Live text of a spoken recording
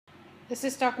This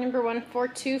is stock number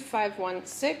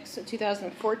 142516, a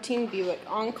 2014 Buick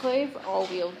Enclave,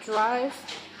 all-wheel drive.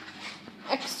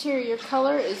 Exterior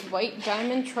color is white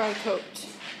diamond tri-coat.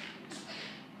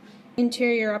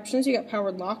 Interior options, you got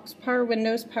powered locks, power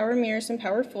windows, power mirrors, and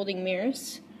power folding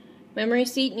mirrors. Memory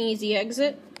seat and easy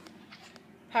exit.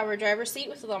 Power driver seat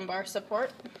with lumbar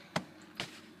support.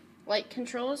 Light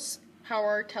controls,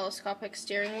 power telescopic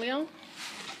steering wheel.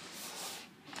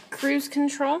 Cruise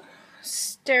control.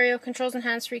 Stereo controls and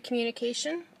hands-free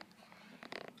communication.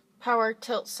 Power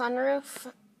tilt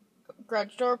sunroof.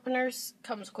 Garage door openers.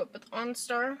 Comes equipped with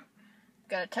OnStar.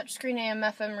 Got a touchscreen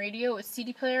AM/FM radio with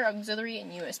CD player, auxiliary,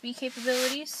 and USB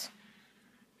capabilities.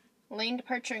 Lane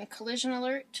departure and collision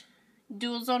alert.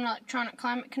 Dual zone electronic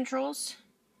climate controls.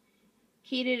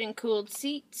 Heated and cooled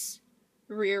seats.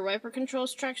 Rear wiper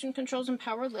controls, traction controls, and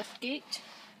power liftgate.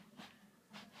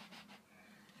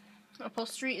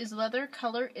 Upholstery is leather,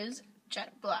 color is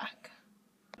jet black.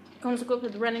 Comes equipped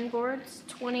with running boards,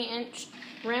 20-inch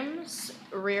rims,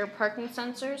 rear parking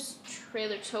sensors,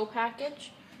 trailer tow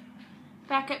package,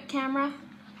 backup camera,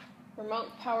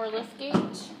 remote power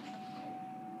liftgate.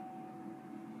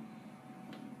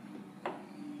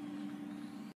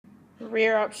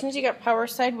 Rear options, you got power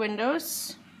side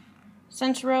windows.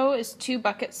 Center row is 2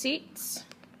 bucket seats.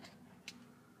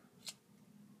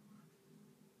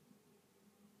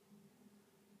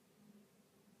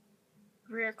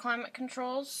 Rear climate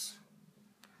controls.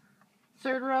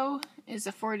 Third row is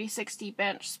a 40-60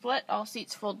 bench split. All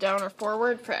seats fold down or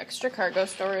forward for extra cargo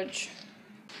storage.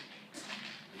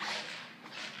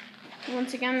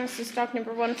 Once again, this is stock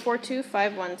number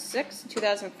 142516,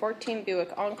 2014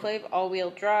 Buick Enclave,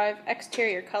 all-wheel drive.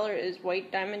 Exterior color is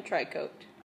white diamond tri-coat.